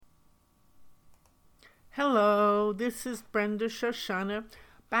Hello, this is Brenda Shoshana,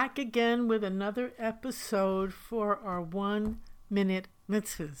 back again with another episode for our 1-minute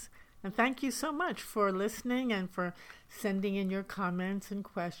mitzvahs. And thank you so much for listening and for sending in your comments and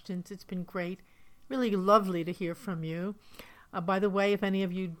questions. It's been great, really lovely to hear from you. By the way, if any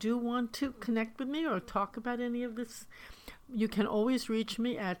of you do want to connect with me or talk about any of this, you can always reach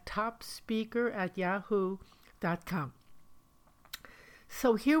me at topspeaker@yahoo.com.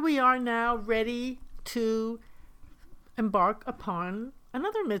 So here we are now, ready to embark upon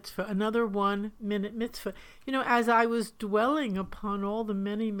another mitzvah, another 1-minute mitzvah. You know, as I was dwelling upon all the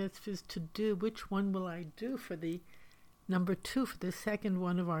many mitzvahs to do, which one will I do for the number 2, for the second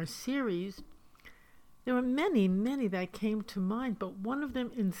one of our series? There were many that came to mind, but one of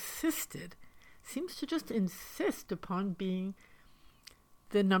them seems to just insist upon being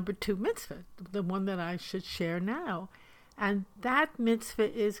the number 2 mitzvah, the one that I should share now. And that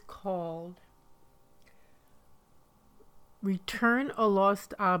mitzvah is called Return a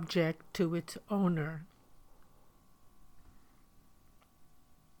Lost Object to its Owner.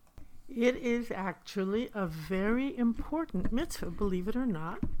 It is actually a very important mitzvah, believe it or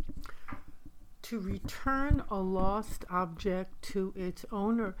not, to return a lost object to its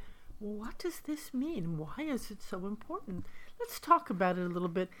owner. What does this mean? Why is it so important? Let's talk about it a little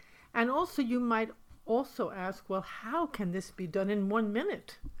bit. And also, you might also ask, well, how can this be done in 1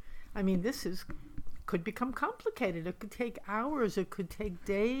 minute? I mean, could become complicated. It could take hours, it could take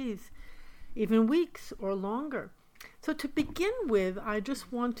days, even weeks or longer. So to begin with, I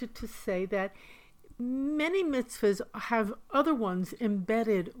just wanted to say that many mitzvahs have other ones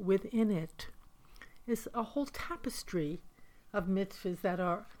embedded within it. It's a whole tapestry of mitzvahs that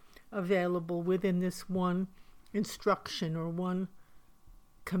are available within this one instruction or one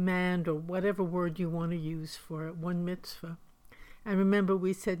command or whatever word you want to use for it, one mitzvah. And remember,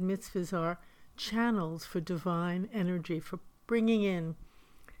 we said mitzvahs are channels for divine energy, for bringing in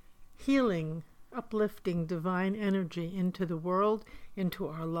healing, uplifting divine energy into the world, into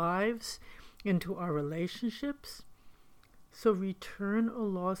our lives, into our relationships. So return a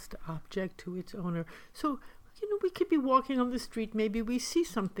lost object to its owner. So, we could be walking on the street, maybe we see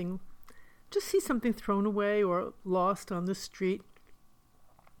something thrown away or lost on the street.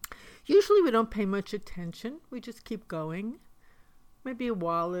 Usually we don't pay much attention. We just keep going. Maybe a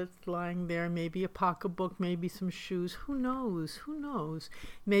wallet lying there, maybe a pocketbook, maybe some shoes. Who knows?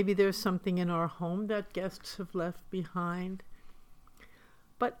 Maybe there's something in our home that guests have left behind.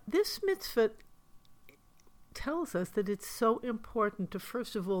 But this mitzvah tells us that it's so important to,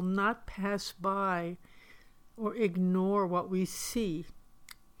 first of all, not pass by or ignore what we see,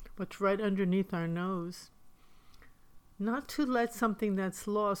 what's right underneath our nose. Not to let something that's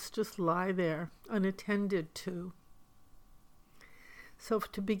lost just lie there, unattended to. So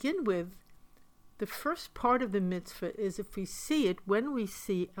to begin with, the first part of the mitzvah is if we see it, when we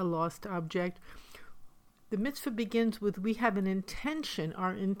see a lost object, the mitzvah begins with we have an intention,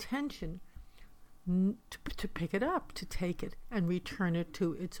 our intention, to pick it up, to take it and return it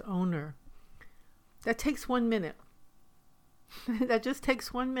to its owner. That takes 1 minute. That just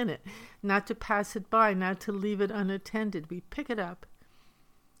takes 1 minute. Not to pass it by, not to leave it unattended. We pick it up.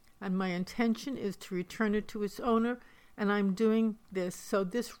 And my intention is to return it to its owner, and I'm doing this. So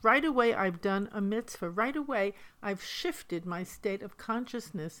this right away, I've done a mitzvah. Right away, I've shifted my state of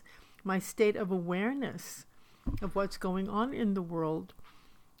consciousness, my state of awareness of what's going on in the world.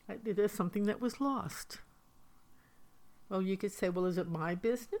 There's something that was lost. Well, you could say, well, is it my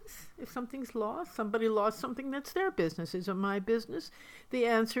business if something's lost? Somebody lost something, that's their business. Is it my business? The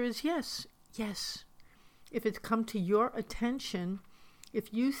answer is yes. Yes. If it's come to your attention,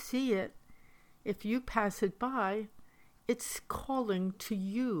 if you see it, if you pass it by, it's calling to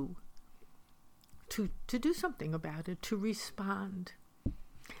you to do something about it, to respond.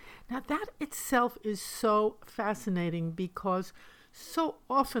 Now, that itself is so fascinating because so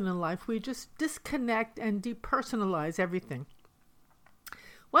often in life, we just disconnect and depersonalize everything.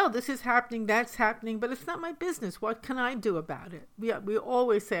 Well, this is happening, that's happening, but it's not my business. What can I do about it? We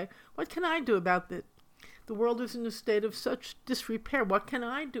always say, what can I do about it? The world is in a state of such disrepair. What can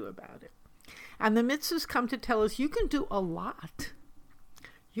I do about it? And the mitzvahs come to tell us you can do a lot.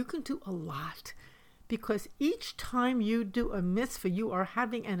 You can do a lot. Because each time you do a mitzvah, you are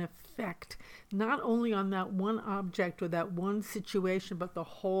having an effect, not only on that one object or that one situation, but the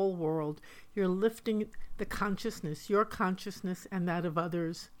whole world. You're lifting the consciousness, your consciousness and that of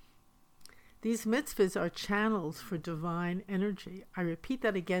others. These mitzvahs are channels for divine energy. I repeat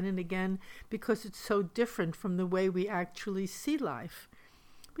that again and again because it's so different from the way we actually see life.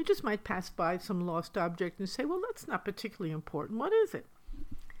 We just might pass by some lost object and say, well, that's not particularly important. What is it?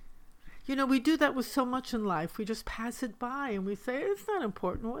 We do that with so much in life. We just pass it by and we say, it's not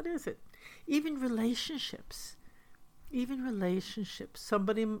important. What is it? Even relationships.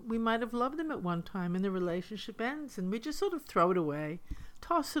 Somebody, we might have loved them at one time and the relationship ends and we just sort of throw it away,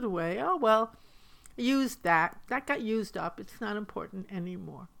 toss it away. Oh, well, used that. That got used up. It's not important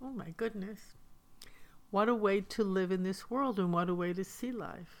anymore. Oh, my goodness. What a way to live in this world and what a way to see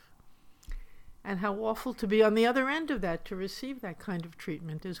life. And how awful to be on the other end of that, to receive that kind of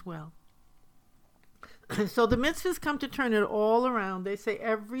treatment as well. So the mitzvahs come to turn it all around. They say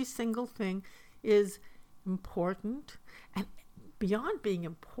every single thing is important, and beyond being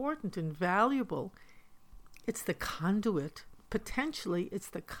important and valuable, it's the conduit. Potentially, it's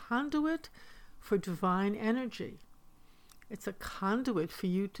the conduit for divine energy. It's a conduit for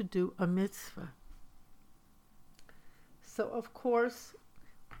you to do a mitzvah. So, of course,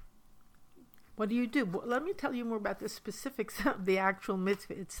 what do you do? Well, let me tell you more about the specifics of the actual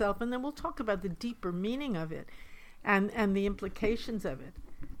mitzvah itself, and then we'll talk about the deeper meaning of it and the implications of it.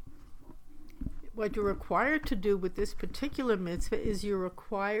 What you're required to do with this particular mitzvah is you're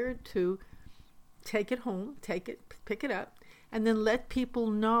required to take it home, pick it up, and then let people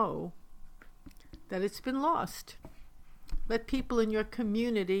know that it's been lost. Let people in your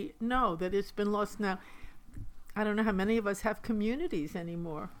community know that it's been lost. Now, I don't know how many of us have communities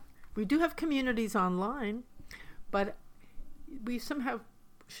anymore. We do have communities online, but we somehow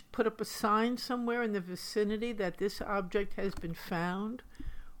should put up a sign somewhere in the vicinity that this object has been found,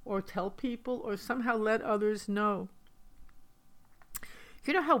 or tell people, or somehow let others know.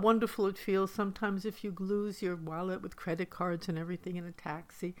 You know how wonderful it feels sometimes if you lose your wallet with credit cards and everything in a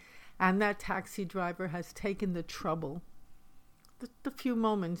taxi, and that taxi driver has taken the trouble, the few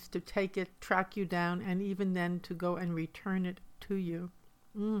moments to take it, track you down, and even then to go and return it to you.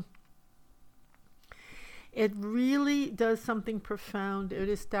 It really does something profound. It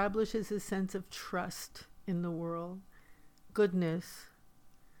establishes a sense of trust in the world, goodness,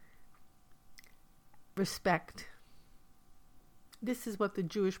 respect. This is what the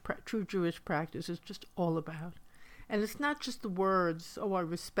true Jewish practice is just all about. And it's not just the words, oh, I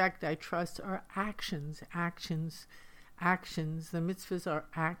respect, I trust, are actions. The mitzvahs are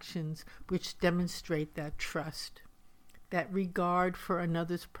actions which demonstrate that trust, that regard for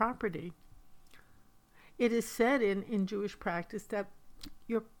another's property. It is said in Jewish practice that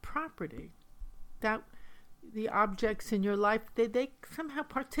your property, that the objects in your life, they somehow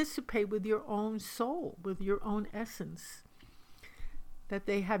participate with your own soul, with your own essence, that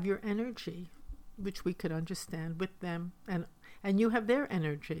they have your energy, which we could understand with them, and you have their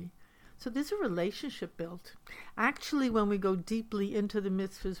energy. So there's a relationship built. Actually, when we go deeply into the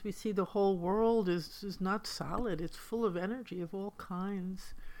mitzvahs, we see the whole world is not solid. It's full of energy of all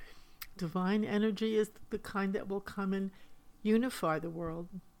kinds. Divine energy is the kind that will come and unify the world,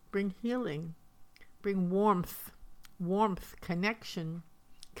 bring healing, bring warmth, connection,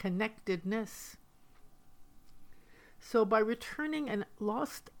 connectedness. So by returning a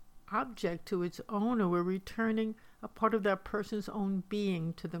lost object to its owner, we're returning a part of that person's own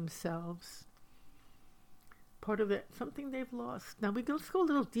being to themselves. Part of it, something they've lost. Now let's go a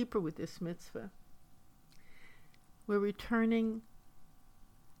little deeper with this mitzvah. We're returning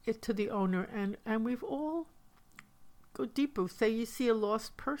it to the owner, and we've all go deeper. Say you see a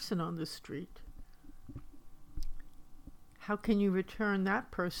lost person on the street. How can you return that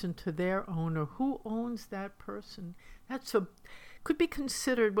person to their owner? Who owns that person? Could be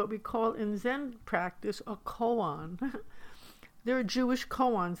considered what we call in Zen practice a koan. There are Jewish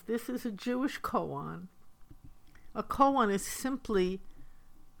koans. This is a Jewish koan. A koan is simply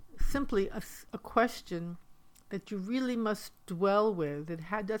a question that you really must dwell with.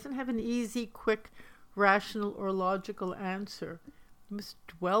 It doesn't have an easy, quick, rational, or logical answer. You must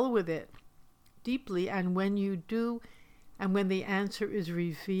dwell with it deeply, and when you do, and when the answer is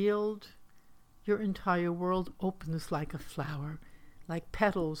revealed, your entire world opens like a flower, like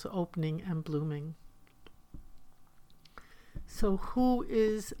petals opening and blooming. So who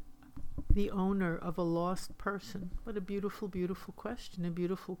is the owner of a lost person? What a beautiful, beautiful question, a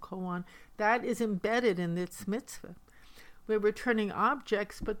beautiful koan. That is embedded in this mitzvah. We're returning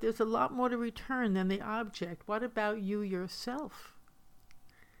objects, but there's a lot more to return than the object. What about you yourself?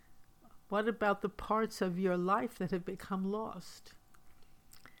 What about the parts of your life that have become lost?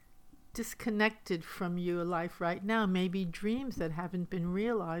 Disconnected from your life right now, maybe dreams that haven't been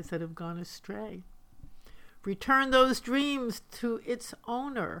realized, that have gone astray. Return those dreams to its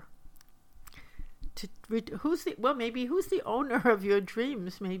owner. Who's the owner of your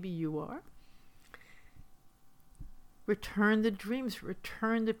dreams? Maybe you are. Return the dreams,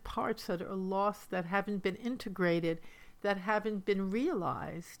 return the parts that are lost, that haven't been integrated, that haven't been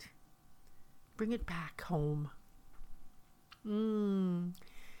realized. bring it back home.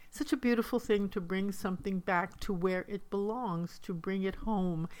 Such a beautiful thing to bring something back to where it belongs, to bring it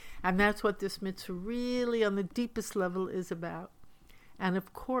home. And that's what this mitzvah really on the deepest level is about. And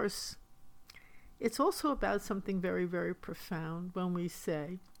of course, it's also about something very, very profound when we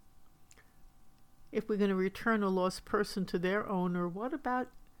say, if we're going to return a lost person to their owner, what about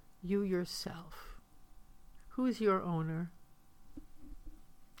you yourself? Who is your owner?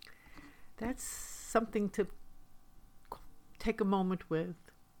 That's something to take a moment with.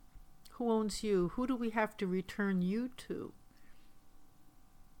 Who owns you? Who do we have to return you to?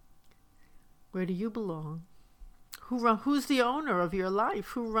 Where do you belong? Who's the owner of your life?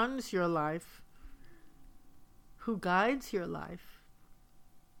 Who runs your life? Who guides your life?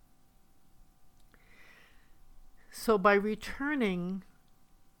 So by returning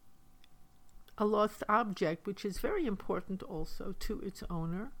a lost object, which is very important also, to its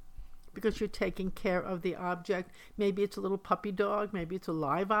owner, because you're taking care of the object. Maybe it's a little puppy dog, maybe it's a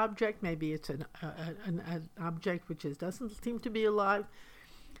live object, maybe it's an object which doesn't seem to be alive.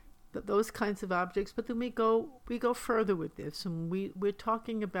 Those kinds of objects. But then we go further with this, and we're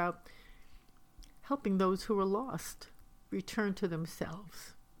talking about helping those who are lost return to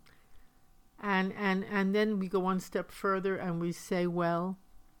themselves. And then we go one step further and we say, well,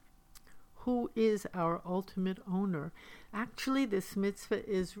 who is our ultimate owner? Actually, this mitzvah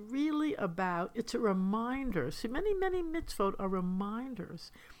is really it's a reminder. So many mitzvot are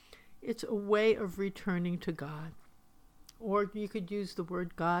reminders. It's a way of returning to God. Or you could use the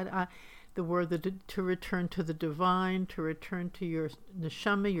word God, the word to return to the divine, to return to your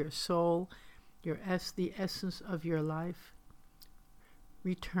neshama, your soul, the essence of your life.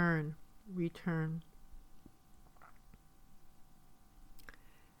 Return.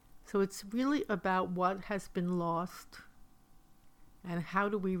 So it's really about what has been lost and how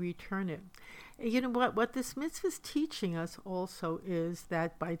do we return it. You know what this mitzvah is teaching us also is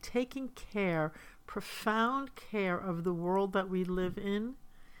that by taking profound care of the world that we live in,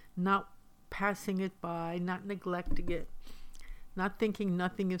 not passing it by, not neglecting it, not thinking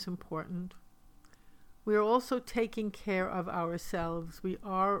nothing is important, we are also taking care of ourselves. We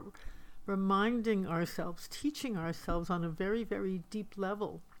are reminding ourselves, teaching ourselves on a very, very deep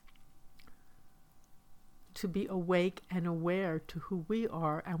level to be awake and aware to who we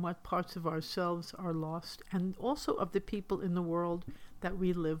are and what parts of ourselves are lost, and also of the people in the world that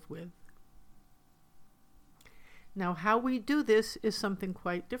we live with. Now, how we do this is something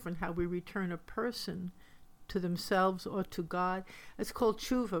quite different. How we return a person to themselves or to God. It's called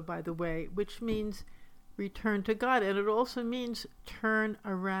tshuva, by the way, which means return to God. And it also means turn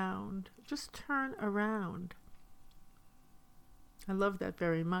around. Just turn around. I love that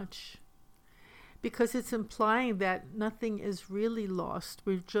very much. Because it's implying that nothing is really lost.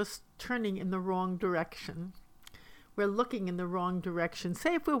 We're just turning in the wrong direction. We're looking in the wrong direction.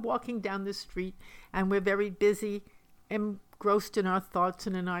 Say if we're walking down the street and we're very busy, engrossed in our thoughts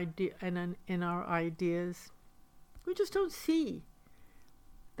and in our ideas, we just don't see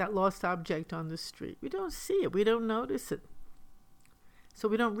that lost object on the street. We don't see it. We don't notice it. So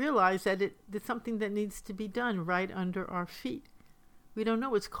we don't realize that it's something that needs to be done right under our feet. We don't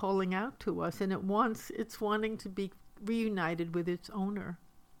know it's calling out to us, and it's wanting to be reunited with its owner.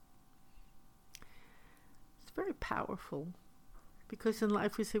 It's very powerful, because in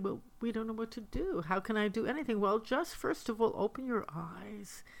life we say, well, we don't know what to do. How can I do anything? Well, just first of all, open your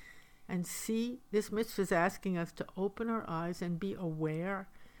eyes and see. This mitzvah is asking us to open our eyes and be aware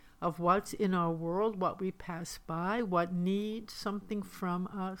of what's in our world, what we pass by, what needs something from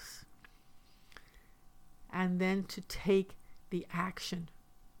us, and then to take the action.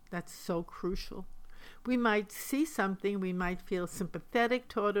 That's so crucial. We might see something, we might feel sympathetic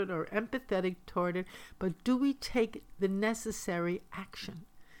toward it or empathetic toward it, but do we take the necessary action?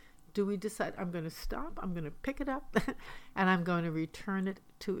 Do we decide, I'm going to stop, I'm going to pick it up, and I'm going to return it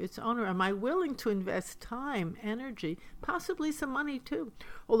to its owner? Am I willing to invest time, energy, possibly some money too?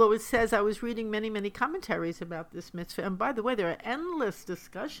 Although it says, I was reading many commentaries about this mitzvah, and by the way, there are endless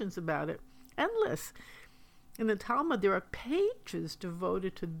discussions about it. Endless. In the Talmud, there are pages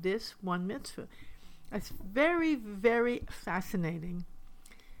devoted to this one mitzvah. It's very, very fascinating.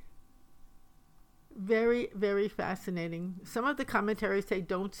 Very, very fascinating. Some of the commentaries say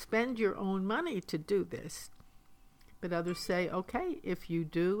don't spend your own money to do this. But others say, okay, if you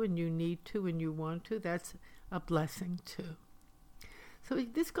do and you need to and you want to, that's a blessing too. So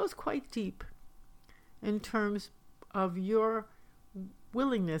this goes quite deep in terms of your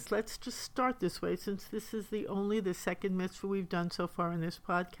willingness. Let's just start this way, since this is the second mitzvah we've done so far in this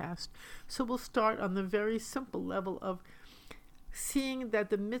podcast. So we'll start on the very simple level of seeing that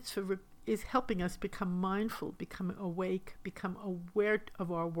the mitzvah is helping us become mindful, become awake, become aware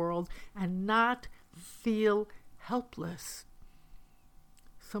of our world, and not feel helpless.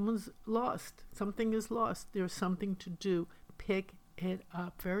 Someone's lost. Something is lost. There's something to do. Pick it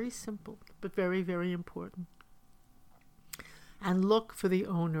up. Very simple, but very, very important. And look for the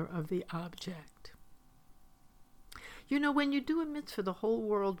owner of the object. You know, when you do a mitzvah, the whole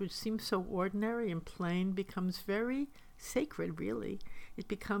world, which seems so ordinary and plain, becomes very sacred, really. It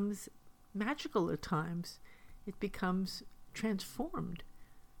becomes magical at times. It becomes transformed.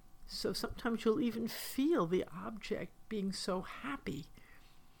 So sometimes you'll even feel the object being so happy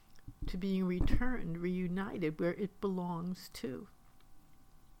to being returned, reunited where it belongs to.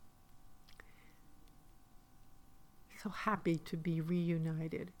 So happy to be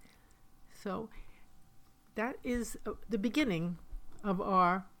reunited. So that is the beginning of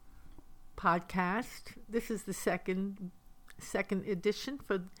our podcast. This is the second edition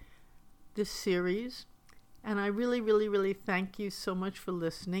for this series. And I really, really, really thank you so much for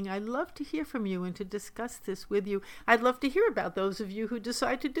listening. I'd love to hear from you and to discuss this with you. I'd love to hear about those of you who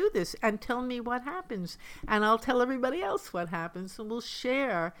decide to do this and tell me what happens. And I'll tell everybody else what happens. And we'll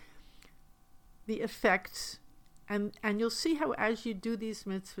share the effects. And you'll see how as you do these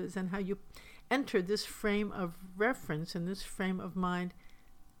mitzvahs and how you enter this frame of reference and this frame of mind,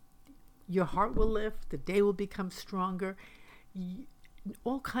 your heart will lift, the day will become stronger.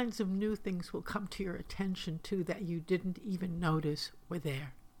 All kinds of new things will come to your attention too that you didn't even notice were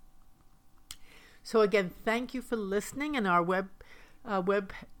there. So again, thank you for listening. And our web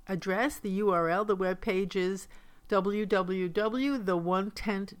address, the URL, the web page is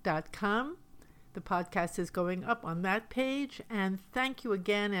www.the1tent.com. The podcast is going up on that page. And thank you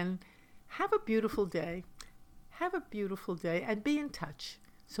again, and have a beautiful day. Have a beautiful day, and be in touch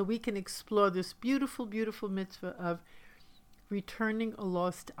so we can explore this beautiful, beautiful mitzvah of returning a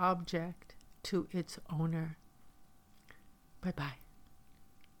lost object to its owner. Bye-bye.